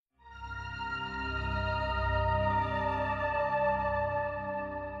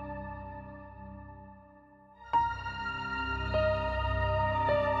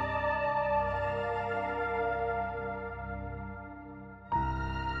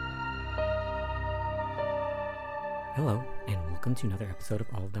Hello, and welcome to another episode of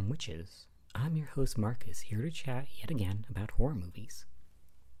All of Them Witches. I'm your host Marcus, here to chat yet again about horror movies.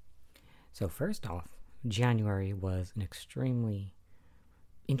 So first off, January was an extremely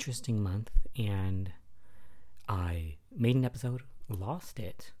interesting month, and I made an episode, lost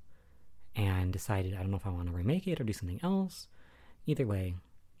it, and decided I don't know if I want to remake it or do something else. Either way,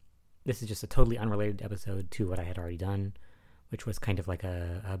 this is just a totally unrelated episode to what I had already done, which was kind of like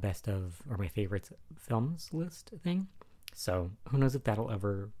a best of or my favorites films list thing. So who knows if that'll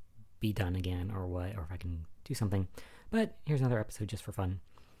ever be done again or what, or if I can do something. But here's another episode just for fun,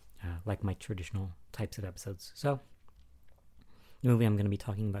 like my traditional types of episodes. So the movie I'm going to be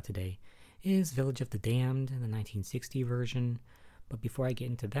talking about today is Village of the Damned, the 1960 version. But before I get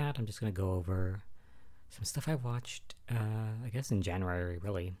into that, I'm just going to go over some stuff I watched, I guess in January,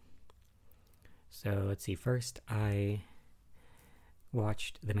 really. So let's see. First, I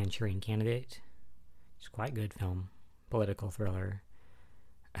watched The Manchurian Candidate. It's quite a good film, political thriller.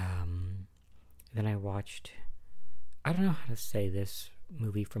 Then I watched, I don't know how to say this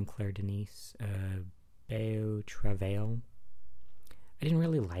movie from Claire Denis, Beau Travail. I didn't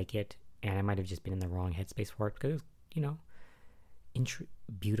really like it, and I might have just been in the wrong headspace for it because,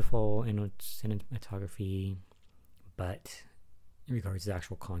 beautiful in its cinematography, but in regards to the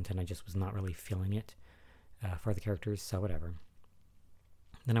actual content, I just was not really feeling it for the characters, so whatever.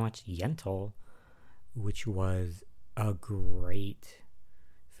 Then I watched Yentl, which was a great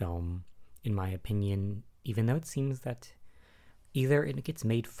film, in my opinion, even though it seems that either it gets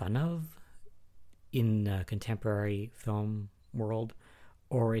made fun of in the contemporary film world,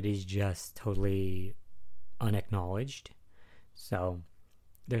 or it is just totally unacknowledged. So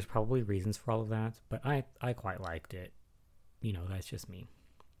there's probably reasons for all of that, but I quite liked it. That's just me.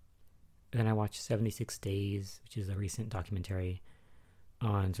 Then I watched 76 Days, which is a recent documentary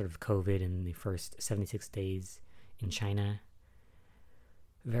on sort of COVID and the first 76 days in China.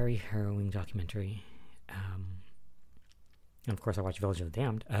 Very harrowing documentary. And of course I watched Village of the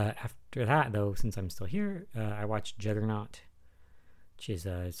Damned. After that, though, since I'm still here, I watched Juggernaut, which is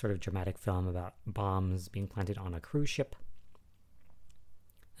a sort of dramatic film about bombs being planted on a cruise ship.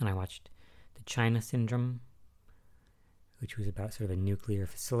 And I watched The China Syndrome, which was about sort of a nuclear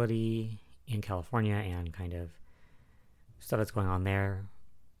facility in California and kind of stuff that's going on there,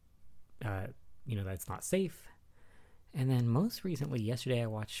 that's not safe. And then most recently, yesterday, I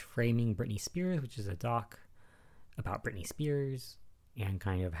watched Framing Britney Spears, which is a doc about Britney Spears and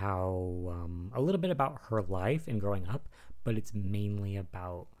kind of how, a little bit about her life and growing up, but it's mainly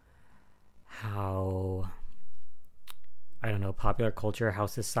about how, popular culture, how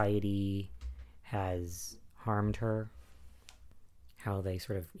society has harmed her, how they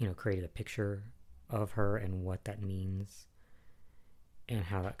sort of, created a picture of her and what that means, and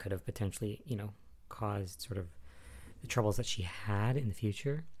how that could have potentially, caused sort of the troubles that she had in the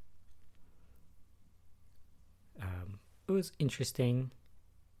future. It was interesting.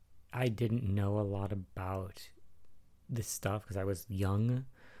 I didn't know a lot about this stuff because I was young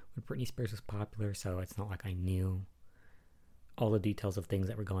when Britney Spears was popular, so it's not like I knew all the details of things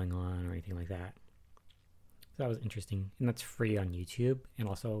that were going on or anything like that. So that was interesting, and that's free on YouTube, and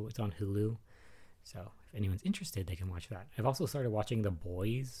also it's on Hulu. So if anyone's interested, they can watch that. I've also started watching The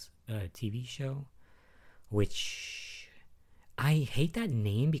Boys TV show, which I hate that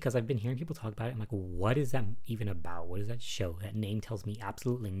name because I've been hearing people talk about it. I'm like, what is that even about? What is that show? That name tells me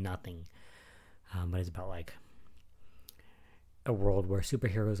absolutely nothing. But it's about like a world where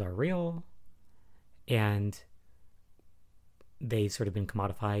superheroes are real, and they've sort of been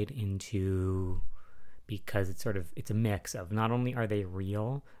commodified into, because it's a mix of not only are they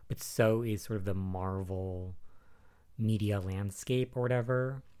real, but so is sort of the Marvel media landscape or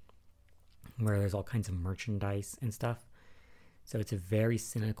whatever, where there's all kinds of merchandise and stuff. So it's a very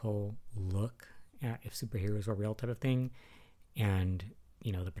cynical look at if superheroes were real type of thing. And,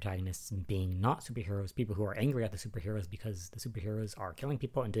 the protagonists being not superheroes, people who are angry at the superheroes because the superheroes are killing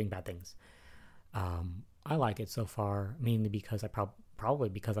people and doing bad things. I like it so far, mainly because probably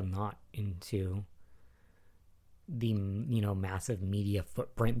because I'm not into the massive media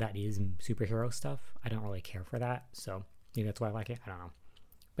footprint that is superhero stuff. I don't really care for that, so maybe that's why I like it. I don't know,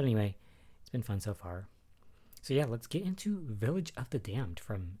 but anyway, it's been fun so far. So yeah, let's get into Village of the Damned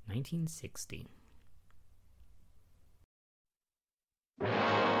from 1960.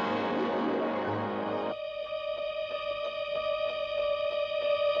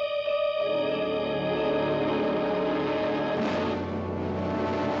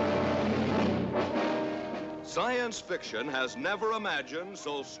 Science fiction has never imagined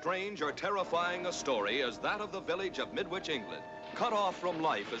so strange or terrifying a story as that of the village of Midwich, England, cut off from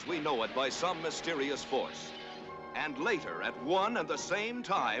life as we know it by some mysterious force. And later, at one and the same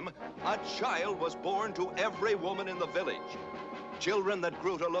time, a child was born to every woman in the village. Children that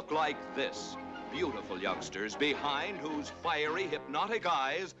grew to look like this. Beautiful youngsters behind whose fiery, hypnotic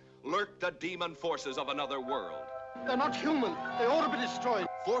eyes lurked the demon forces of another world. They're not human. They ought to be destroyed.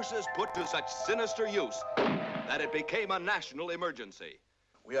 Forces put to such sinister use that it became a national emergency.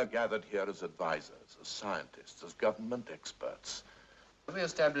 We are gathered here as advisors, as scientists, as government experts. Have we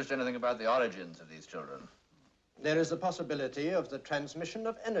established anything about the origins of these children? There is the possibility of the transmission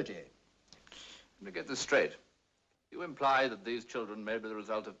of energy. Let me get this straight. You imply that these children may be the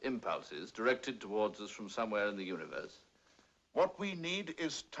result of impulses directed towards us from somewhere in the universe. What we need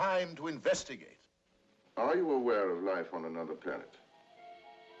is time to investigate. Are you aware of life on another planet?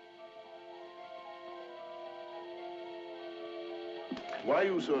 Why are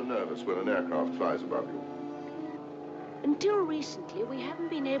you so nervous when an aircraft flies above you? Until recently, we haven't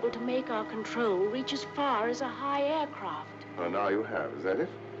been able to make our control reach as far as a high aircraft. Oh, now you have, is that it?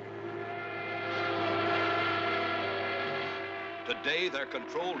 Today, their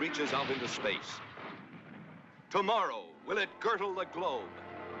control reaches out into space. Tomorrow, will it girdle the globe?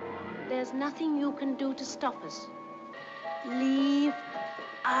 There's nothing you can do to stop us. Leave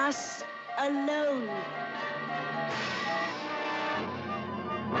us alone.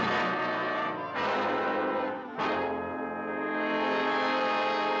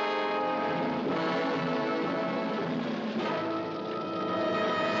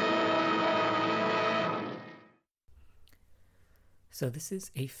 So this is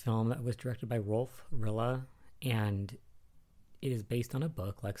a film that was directed by Rolf Rilla, and it is based on a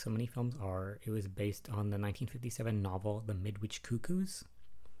book, like so many films are. It was based on the 1957 novel The Midwich Cuckoos.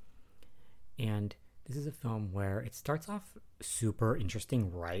 And this is a film where it starts off super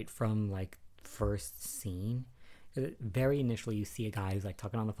interesting right from like first scene. Very initially you see a guy who's like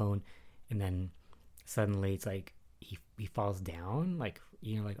talking on the phone, and then suddenly it's like he falls down, like,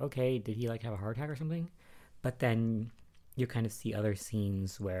 you know, like, okay, did he like have a heart attack or something? But then you kind of see other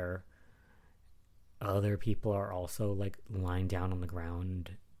scenes where other people are also like lying down on the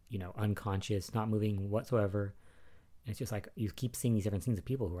ground, you know, unconscious, not moving whatsoever. And it's just like you keep seeing these different scenes of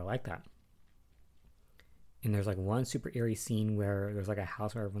people who are like that. And there's like one super eerie scene where there's like a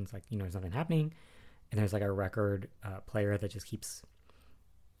house where everyone's like, you know, there's nothing happening, and there's like a record player that just keeps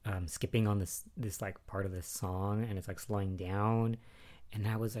skipping on this like part of this song, and it's like slowing down. And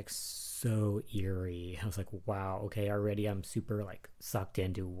that was like so eerie. I was like, wow, okay, already I'm super like sucked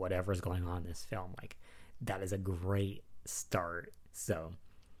into whatever's going on in this film. Like, that is a great start. So,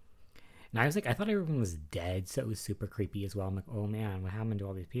 and I was like, I thought everyone was dead, so it was super creepy as well. I'm like, oh man, what happened to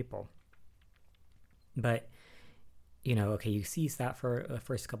all these people? But, you know, okay, you see that for the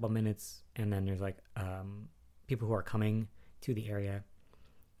first couple of minutes, and then there's like people who are coming to the area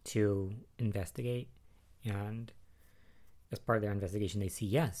to investigate, and as part of their investigation, they see,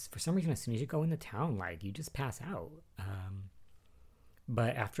 yes, for some reason, as soon as you go into town, like, you just pass out.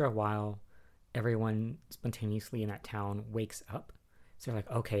 But after a while, everyone spontaneously in that town wakes up. So they're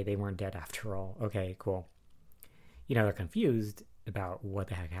like, okay, they weren't dead after all. Okay, cool. You know, they're confused about what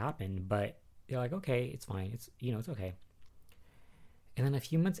the heck happened, but they're like, okay, it's fine. It's, you know, it's okay. And then a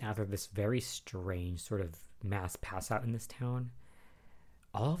few months after this very strange sort of mass pass out in this town,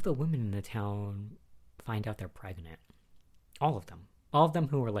 all of the women in the town find out they're pregnant. All of them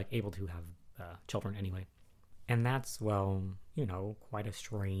who were like able to have children anyway. And that's, well, you know, quite a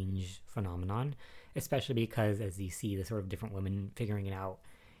strange phenomenon, especially because as you see the sort of different women figuring it out,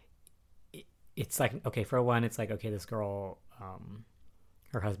 it's like, okay, for one, it's like, okay, this girl,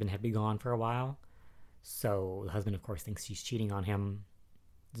 her husband had been gone for a while. So the husband, of course, thinks she's cheating on him.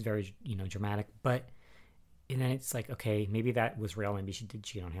 It's very, you know, dramatic. But, and then it's like, okay, maybe that was real. Maybe she did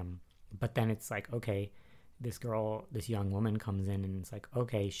cheat on him. But then it's like, okay, this girl, this young woman comes in, and it's like,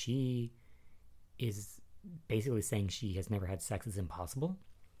 okay, she is basically saying she has never had sex is impossible.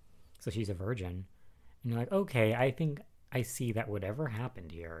 So she's a virgin. And you're like, okay, I think I see that whatever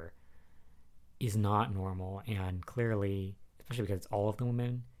happened here is not normal. And clearly, especially because it's all of the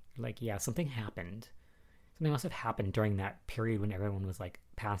women, you're like, yeah, something happened. Something must have happened during that period when everyone was like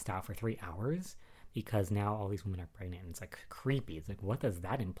passed out for 3 hours, because now all these women are pregnant. And it's like creepy. It's like, what does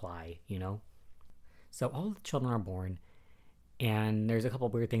that imply, you know? So all the children are born, and there's a couple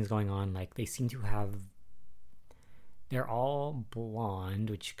of weird things going on. Like, they seem to have, they're all blonde,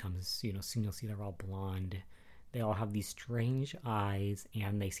 which comes, you know, soon you'll see they're all blonde. They all have these strange eyes,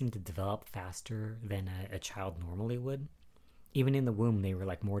 and they seem to develop faster than a child normally would. Even in the womb, they were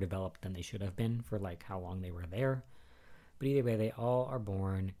like more developed than they should have been for like how long they were there. But either way, they all are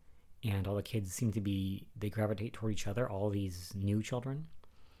born, and all the kids seem to be, they gravitate toward each other, all these new children.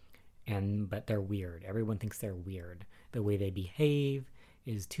 but they're weird. Everyone thinks they're weird. The way they behave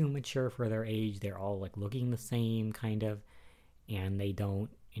is too mature for their age. They're all like looking the same kind of, and they don't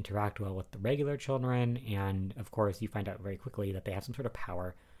interact well with the regular children. And of course, you find out very quickly that they have some sort of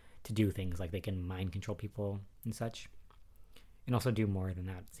power to do things, like they can mind control people and such, and also do more than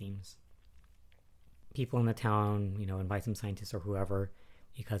that, it seems. People in the town, invite some scientists or whoever,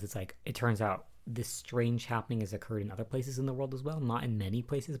 because it's like, it turns out this strange happening has occurred in other places in the world as well. Not in many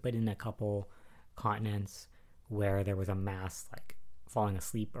places, but in a couple continents where there was a mass, like, falling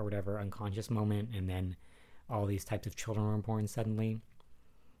asleep or whatever, unconscious moment, and then all these types of children were born suddenly,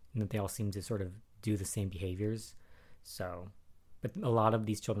 and that they all seem to sort of do the same behaviors. So, but a lot of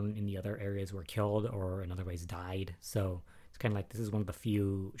these children in the other areas were killed or in other ways died. So it's kind of like, this is one of the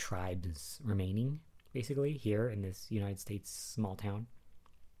few tribes remaining, basically, here in this United States small town.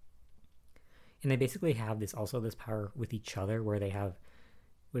 And they basically have this power with each other, where they have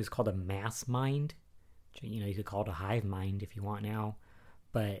what is called a mass mind. You could call it a hive mind if you want now,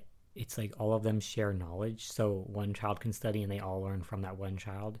 but it's like all of them share knowledge. So one child can study and they all learn from that one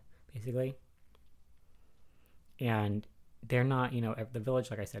child, basically. And they're not, the village,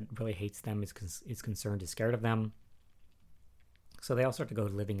 like I said, really hates them, is concerned, is scared of them. So they all start to go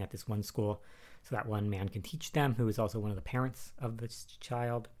living at this one school so that one man can teach them, who is also one of the parents of this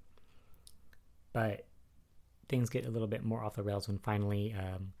child. But things get a little bit more off the rails when finally,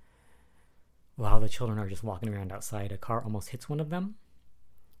 while the children are just walking around outside, a car almost hits one of them.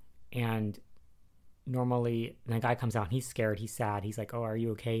 And normally, the guy comes out and he's scared, he's sad, he's like, "Oh, are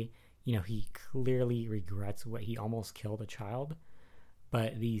you okay?" He clearly regrets what he almost killed a child.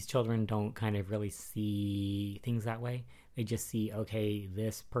 But these children don't kind of really see things that way. They just see, okay,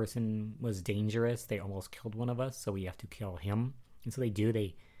 this person was dangerous, they almost killed one of us, so we have to kill him. And so they do,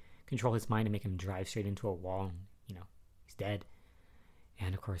 they control his mind and make him drive straight into a wall, and, he's dead.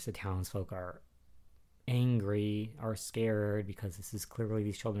 And of course, the townsfolk are angry, are scared, because this is clearly,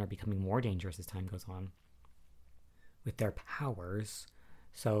 these children are becoming more dangerous as time goes on with their powers.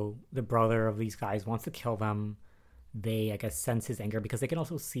 So the brother of these guys wants to kill them. They, I guess, sense his anger because they can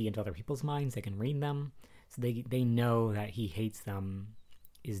also see into other people's minds. They can read them. So they know that he hates them,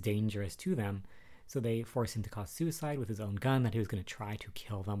 is dangerous to them. So they force him to cause suicide with his own gun that he was going to try to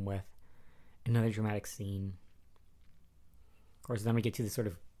kill them with. Another dramatic scene. Of course, then we get to this sort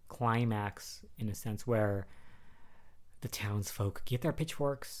of climax, in a sense, where the townsfolk get their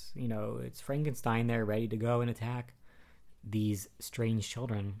pitchforks. It's Frankenstein there, ready to go and attack these strange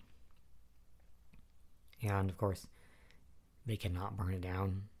children. And, of course, they cannot burn it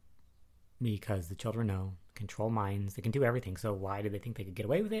down because the children know, control minds, they can do everything. So why did they think they could get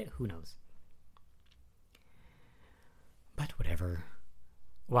away with it? Who knows? But whatever.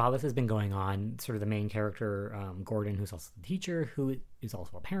 While this has been going on, sort of the main character, Gordon, who's also the teacher, who is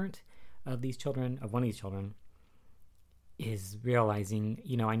also a parent of these children, of one of these children, is realizing,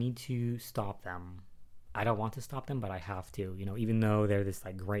 I need to stop them. I don't want to stop them, but I have to. Even though they're this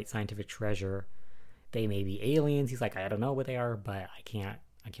like great scientific treasure, they may be aliens. He's like, I don't know what they are, but I can't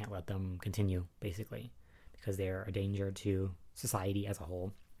let them continue, basically, because they're a danger to society as a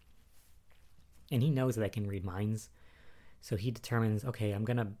whole. And he knows that they can read minds. So he determines, okay, I'm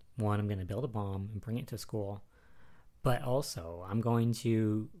going to build a bomb and bring it to school. But also, I'm going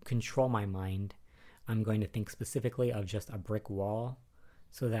to control my mind. I'm going to think specifically of just a brick wall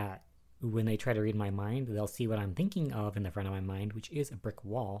so that when they try to read my mind, they'll see what I'm thinking of in the front of my mind, which is a brick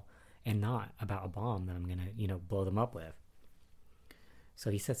wall and not about a bomb that I'm going to, blow them up with. So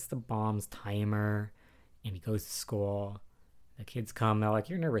he sets the bomb's timer and he goes to school. The kids come, they're like,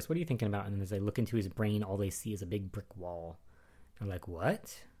 "You're nervous, what are you thinking about?" And then as they look into his brain, all they see is a big brick wall. They're like,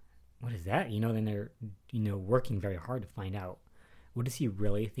 "What? What is that?" Then they're, working very hard to find out, what is he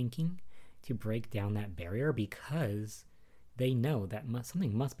really thinking to break down that barrier, because they know that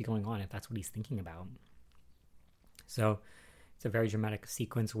something must be going on if that's what he's thinking about. So it's a very dramatic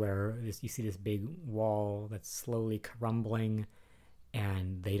sequence where you see this big wall that's slowly crumbling,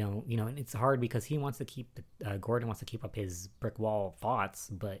 and they don't, and it's hard because he wants to Gordon wants to keep up his brick wall thoughts,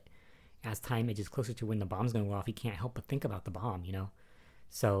 but as time edges closer to when the bomb's going to go off, he can't help but think about the bomb,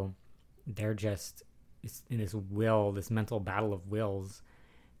 So they're just in this mental battle of wills,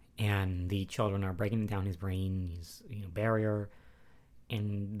 and the children are breaking down his brain, his barrier,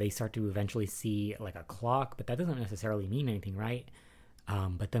 and they start to eventually see like a clock, but that doesn't necessarily mean anything, right?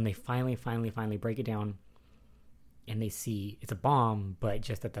 But then they finally break it down, and they see it's a bomb, but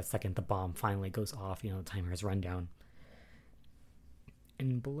just at that second the bomb finally goes off, the timer has run down,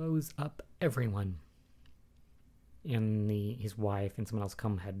 and blows up everyone. And his wife and someone else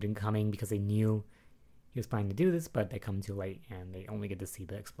had been coming because they knew he was planning to do this, but they come too late and they only get to see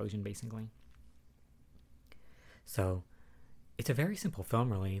the explosion, basically. So it's a very simple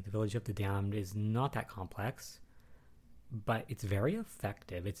film, really. The Village of the Damned is not that complex, but it's very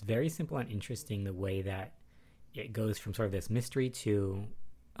effective. It's very simple and interesting, the way that it goes from sort of this mystery to,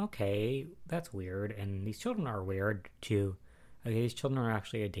 okay, that's weird, and these children are weird, to, okay, these children are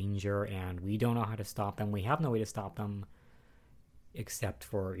actually a danger, and we don't know how to stop them. We have no way to stop them, except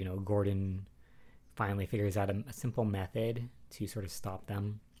for, Gordon finally figures out a simple method to sort of stop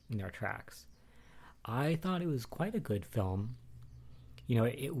them in their tracks. I thought it was quite a good film.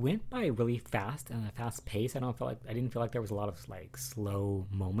 It went by really fast and a fast pace. I didn't feel like there was a lot of like slow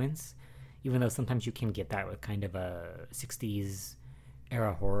moments, even though sometimes you can get that with kind of a 60s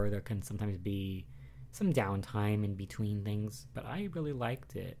era horror. There can sometimes be some downtime in between things, but I really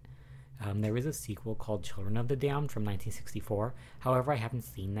liked it. There is a sequel called Children of the Damned from 1964. However, I haven't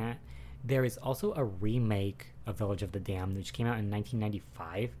seen that. There is also a remake of Village of the Damned, which came out in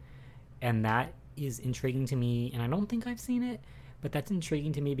 1995, and that is intriguing to me, and I don't think I've seen it, but that's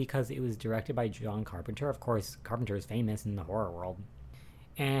intriguing to me because it was directed by John Carpenter. Of course, Carpenter is famous in the horror world,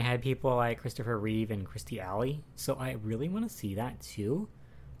 and it had people like Christopher Reeve and Kirstie Alley, so I really want to see that too,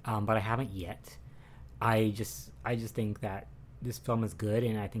 but I haven't yet. I just think that this film is good,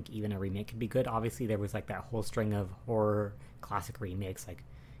 and I think even a remake could be good. Obviously, there was like that whole string of horror classic remakes, like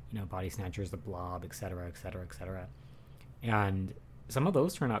Body Snatchers, The Blob, etc., etc., etc., and some of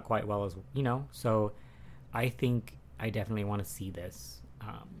those turned out quite well as so I think I definitely want to see this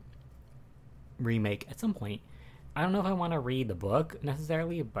remake at some point. I don't know if I want to read the book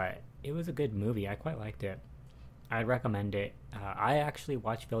necessarily, but it was a good movie. I quite liked it. I'd recommend it. I actually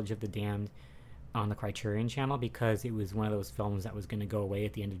watched Village of the Damned on the Criterion Channel because it was one of those films that was going to go away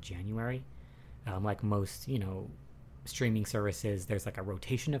at the end of January. Like most, streaming services, there's like a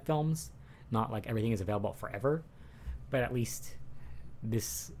rotation of films. Not like everything is available forever, but at least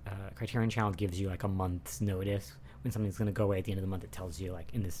this Criterion Channel gives you like a month's notice when something's going to go away at the end of the month. It tells you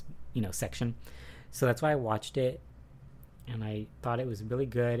like in this section. So that's why I watched it, and I thought it was really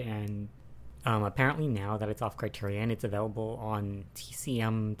good. And apparently now that it's off Criterion, it's available on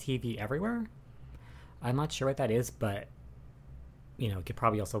TCM TV everywhere. I'm not sure what that is, but you could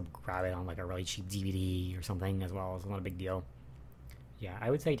probably also grab it on like a really cheap DVD or something as well. It's not a big deal. Yeah, I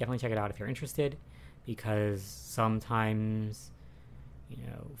would say definitely check it out if you're interested, because sometimes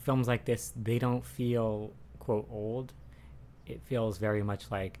films like this, they don't feel quote old. It feels very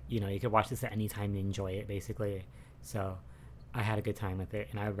much like you could watch this at any time and enjoy it, basically. So I had a good time with it,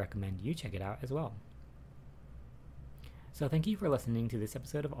 and I would recommend you check it out as well. So thank you for listening to this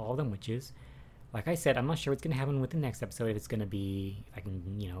episode of All of Them Witches. Like I said, I'm not sure what's going to happen with the next episode. If it's going to be, I can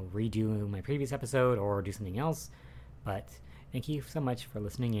redo my previous episode or do something else. But thank you so much for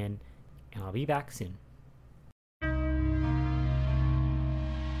listening in, and I'll be back soon.